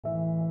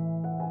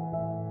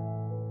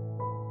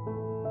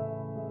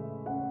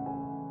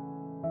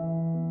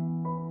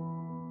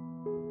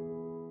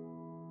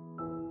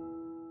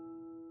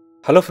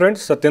Hello friends,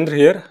 Satyendra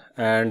here,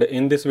 and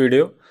in this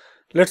video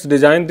let's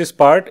design this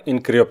part in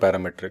Creo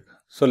Parametric.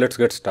 So let's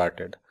get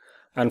started.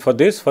 And for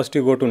this, first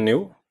you go to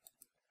New,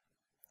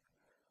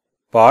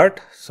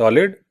 Part,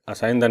 Solid,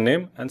 assign the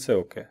name and say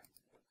OK.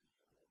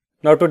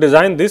 Now to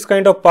design this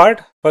kind of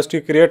part, first you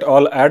create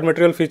all add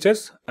material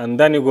features and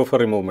then you go for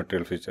remove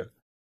material feature.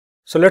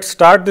 So let's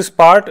start this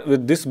part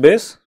with this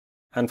base,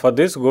 and for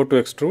this go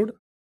to Extrude,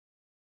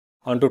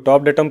 onto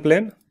top datum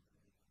plane,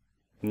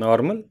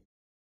 normal.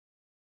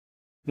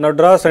 Now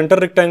draw a center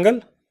rectangle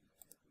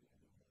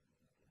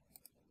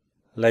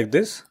like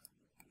this.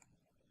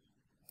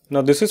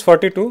 Now this is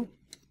 42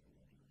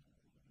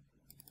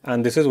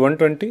 and this is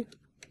 120.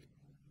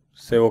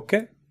 Say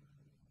OK.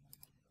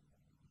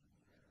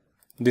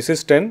 This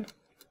is 10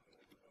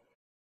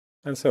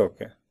 and say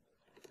OK.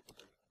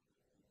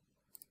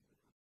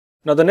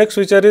 Now the next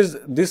feature is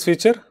this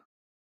feature,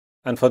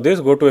 and for this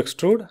go to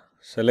Extrude,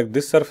 select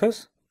this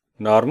surface,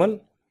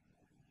 normal,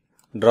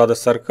 draw the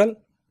circle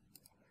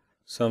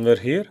somewhere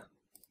here.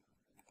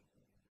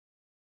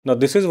 Now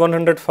this is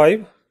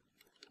 105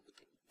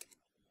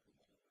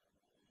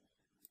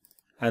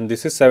 and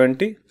this is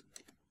 70.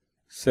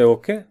 Say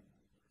OK.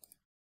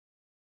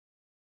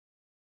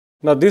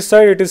 Now this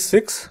side it is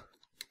 6.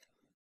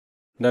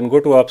 Then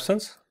go to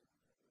options,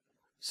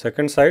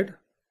 second side,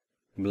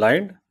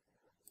 blind.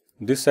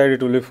 This side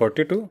it will be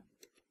 42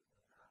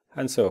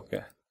 and say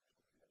OK.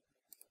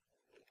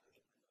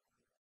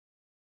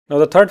 Now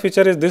the third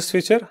feature is this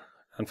feature,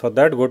 and for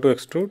that go to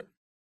Extrude,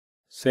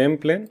 same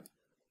plane,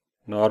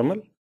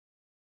 normal.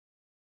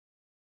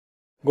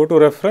 Go to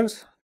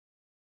reference,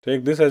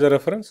 take this as a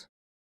reference,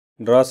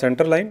 draw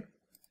center line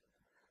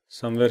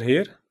somewhere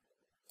here,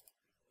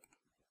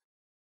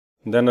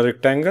 then a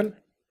rectangle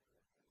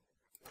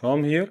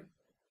from here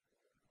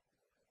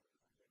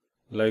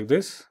like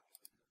this.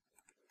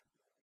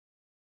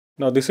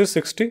 Now this is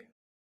 60,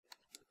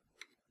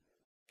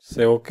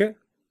 say OK.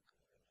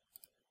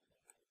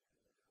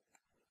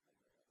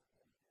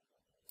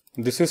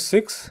 This is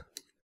 6,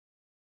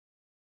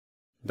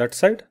 that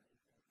side,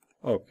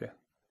 OK.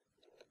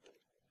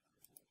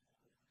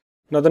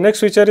 Now the next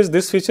feature is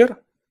this feature,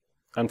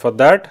 and for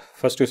that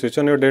first you switch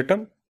on your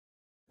datum,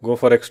 go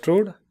for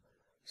Extrude,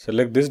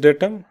 select this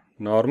datum,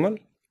 normal.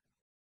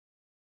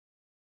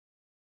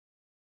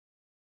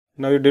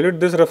 Now you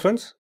delete this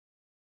reference,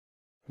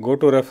 go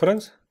to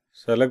reference,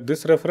 select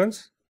this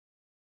reference,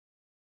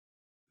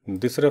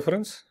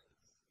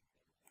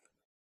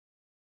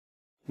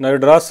 Now you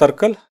draw a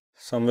circle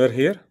somewhere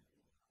here,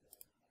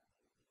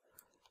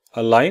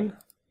 a line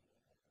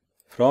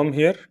from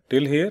here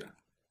till here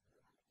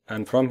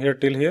and from here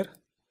till here,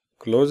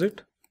 close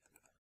it,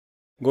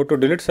 go to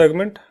delete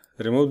segment,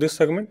 remove this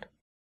segment.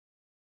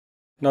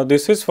 Now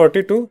this is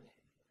 42,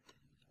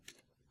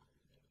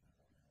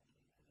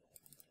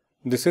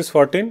 this is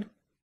 14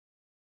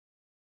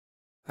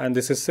 and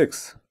this is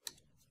 6.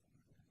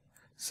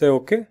 Say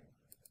OK.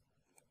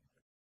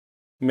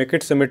 Make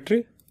it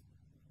symmetry.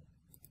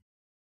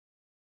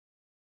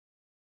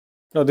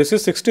 Now this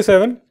is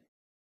 67,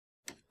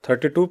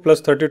 32 plus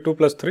 32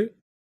 plus 3.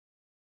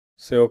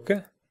 Say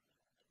OK.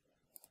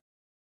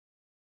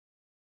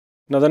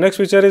 Now the next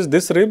feature is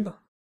this rib,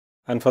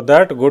 and for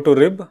that go to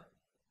rib,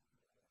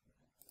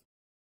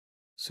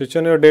 switch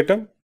on your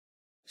datum,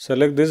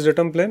 select this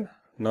datum plane,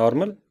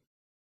 normal,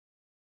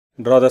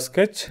 draw the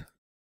sketch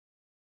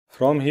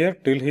from here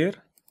till here,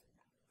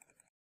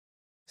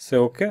 say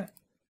OK.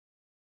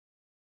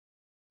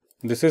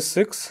 This is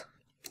 6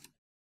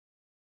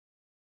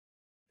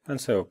 and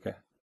say OK.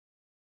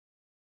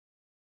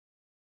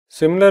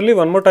 Similarly,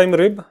 one more time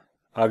rib,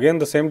 again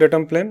the same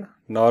datum plane,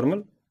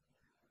 normal,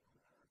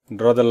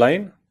 draw the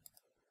line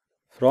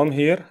from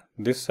here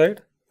this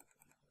side.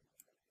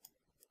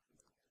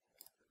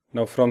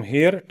 Now from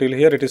here till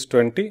here it is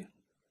 20,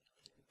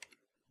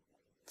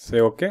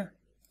 say OK.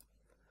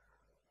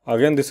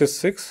 Again this is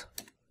 6,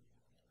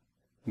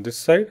 this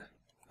side,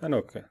 and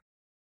OK.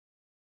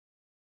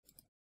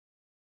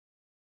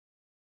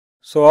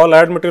 So all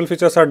add material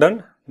features are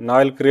done. Now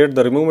I will create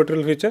the remove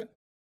material feature.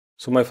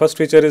 So my first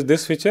feature is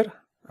this feature,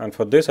 and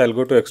for this I will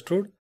go to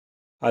Extrude,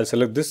 I will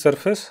select this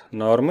surface,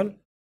 normal,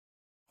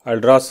 I will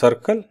draw a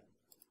circle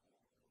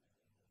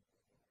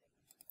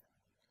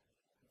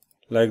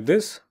like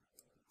this,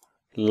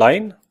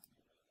 line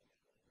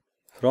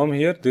from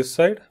here this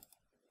side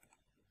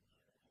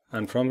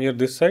and from here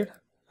this side,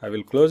 I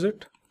will close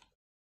it.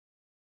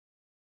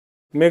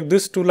 Make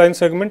this two line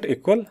segment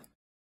equal,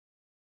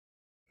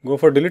 go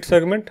for delete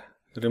segment,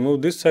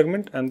 remove this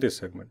segment and this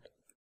segment.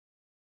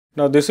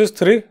 Now this is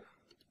 3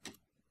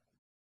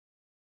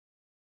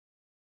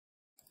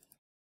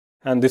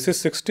 and this is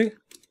 60,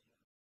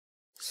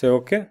 say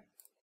OK.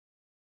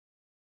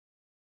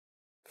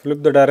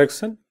 Flip the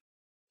direction,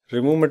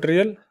 remove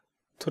material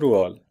through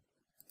all.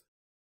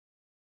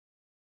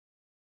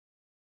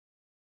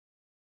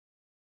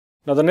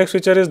 Now the next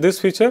feature is this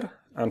feature,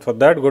 and for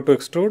that go to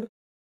Extrude,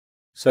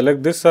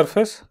 select this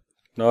surface,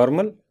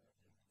 normal,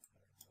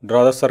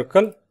 draw the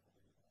circle.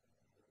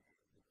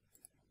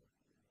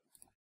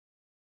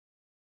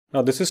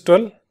 Now this is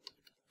 12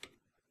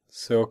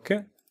 say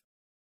OK.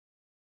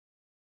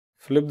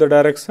 Flip the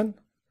direction,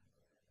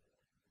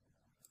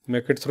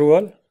 make it through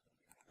all,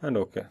 and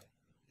OK.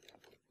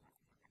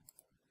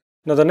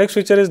 Now the next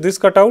feature is this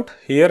cutout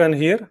here and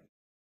here,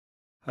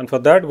 and for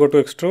that go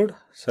to extrude,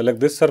 select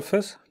this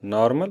surface,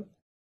 normal,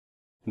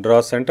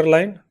 draw center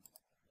line,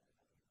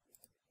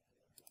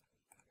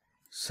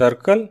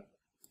 circle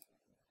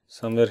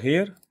somewhere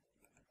here,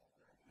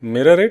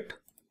 mirror it,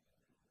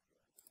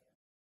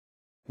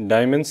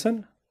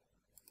 dimension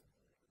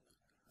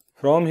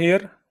from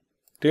here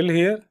till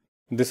here,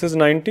 this is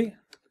 90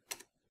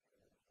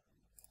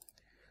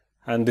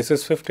 and this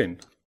is 15.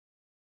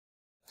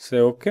 Say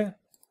OK.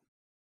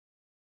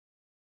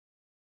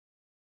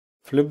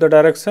 Flip the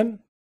direction,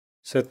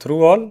 say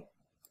through all,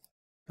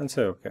 and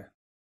say OK.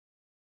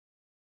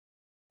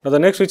 Now the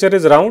next feature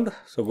is round,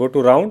 so go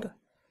to round,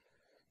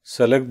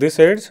 select this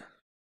edge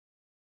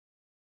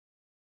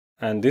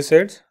and this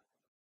edge,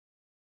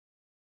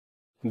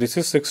 this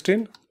is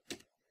 16,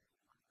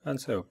 and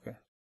say OK.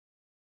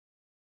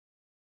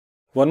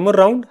 One more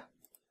round,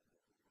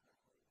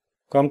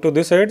 come to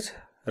this edge,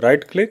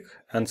 right click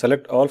and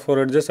select all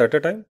 4 edges at a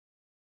time,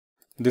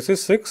 this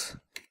is 6,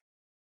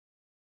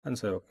 and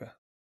say OK.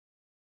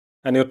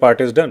 And your part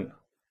is done.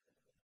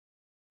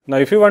 Now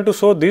if you want to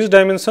show these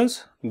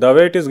dimensions the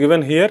way it is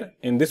given here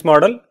in this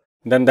model,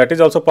 then that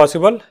is also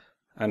possible,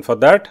 and for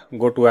that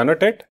go to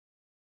annotate,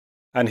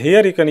 and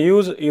here you can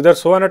use either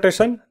show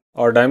annotation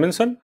or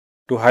dimension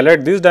to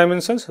highlight these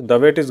dimensions the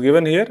way it is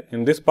given here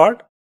in this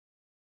part.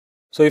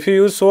 So if you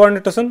use show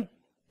annotation,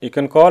 you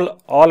can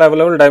call all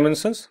available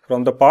dimensions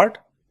from the part.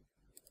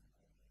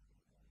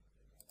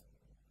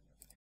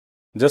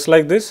 Just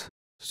like this,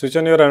 switch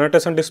on your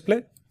annotation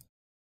display.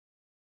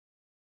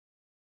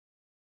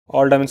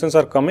 All dimensions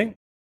are coming.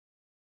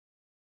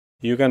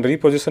 You can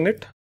reposition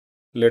it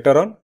later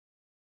on.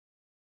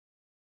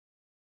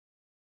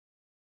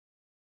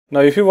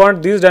 Now if you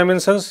want these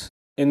dimensions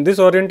in this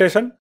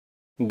orientation,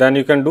 then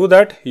you can do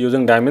that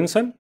using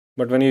dimension.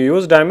 But when you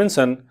use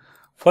dimension,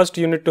 first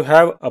you need to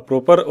have a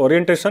proper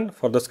orientation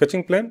for the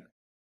sketching plane.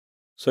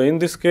 So in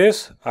this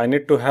case, I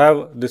need to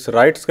have this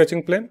right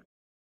sketching plane,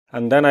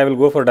 and then I will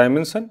go for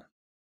dimension.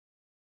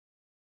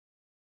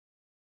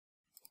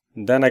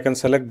 Then I can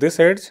select this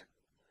edge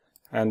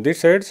and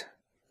this edge,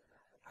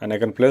 and I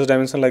can place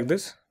dimension like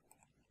this.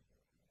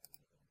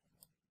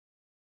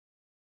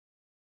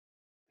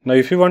 Now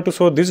if you want to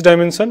show this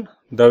dimension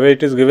the way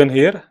it is given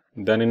here,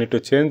 then you need to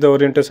change the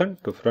orientation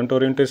to front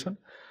orientation,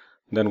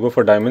 then go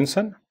for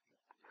dimension,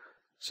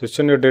 switch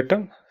on your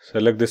datum,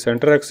 select the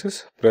center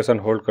axis, press and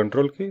hold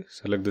Ctrl key,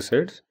 select this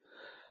edge,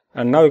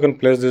 and now you can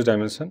place this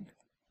dimension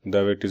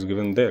the way it is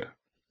given there.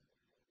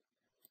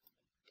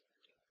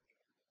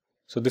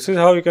 So this is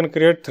how you can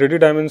create 3D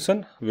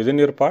dimension within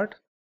your part.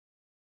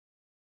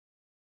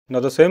 Now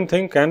the same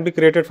thing can be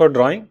created for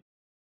drawing.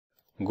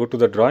 Go to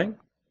the drawing.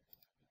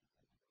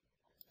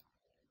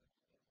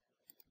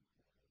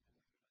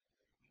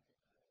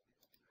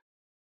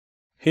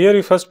 Here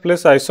you first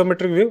place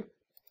isometric view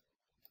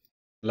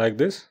like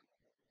this.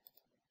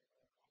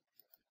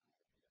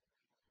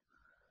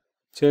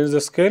 Change the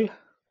scale.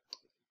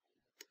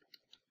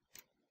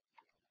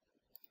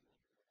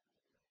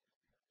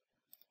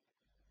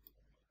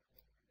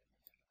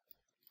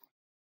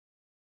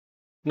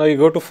 Now you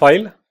go to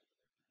File,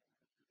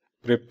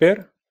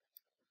 Prepare,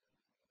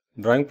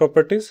 Drawing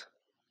Properties,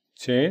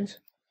 Change,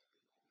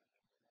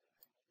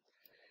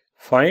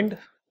 Find,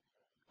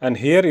 and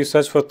here you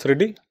search for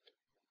 3D.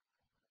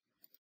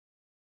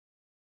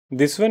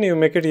 This one you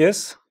make it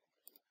yes.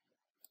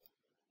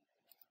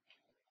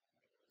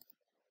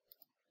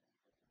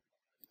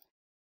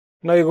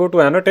 Now you go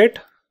to Annotate,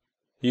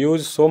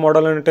 use Show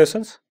Model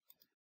Annotations,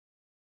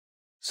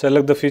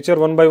 select the feature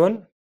one by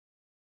one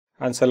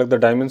and select the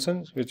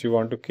dimensions which you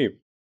want to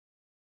keep.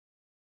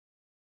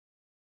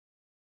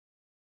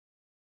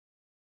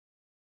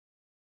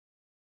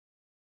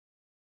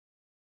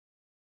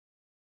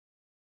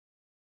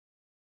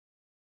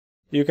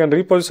 You can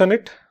reposition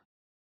it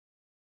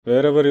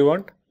wherever you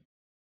want.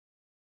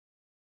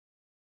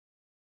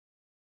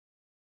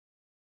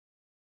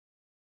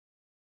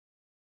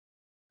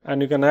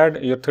 And you can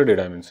add your 3D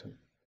dimension.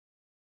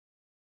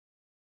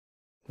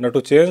 Now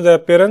to change the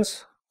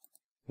appearance,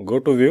 go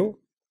to View,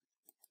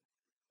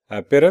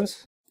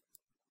 Appearance,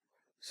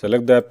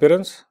 select the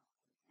appearance,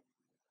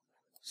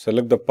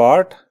 select the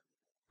part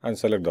and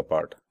select the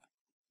part.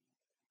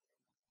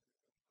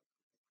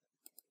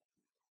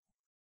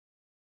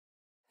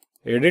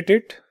 Edit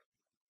it,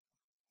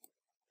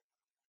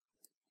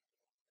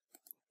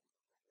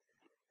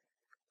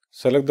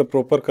 select the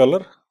proper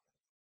color,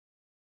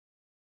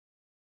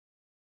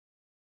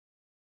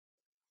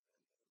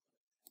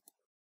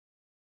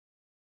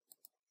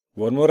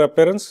 one more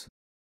appearance,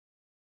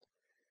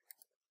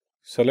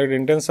 select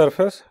Intense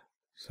Surface,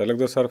 select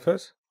the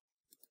surface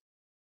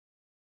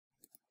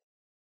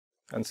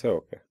and say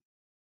OK.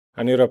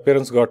 And your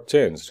appearance got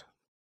changed.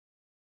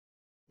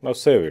 Now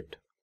save it.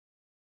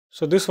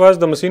 So this was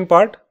the machine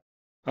part,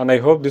 and I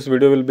hope this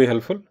video will be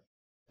helpful.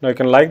 Now you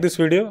can like this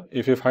video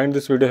if you find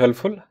this video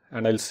helpful,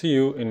 and I'll see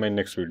you in my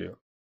next video.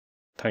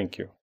 Thank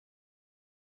you.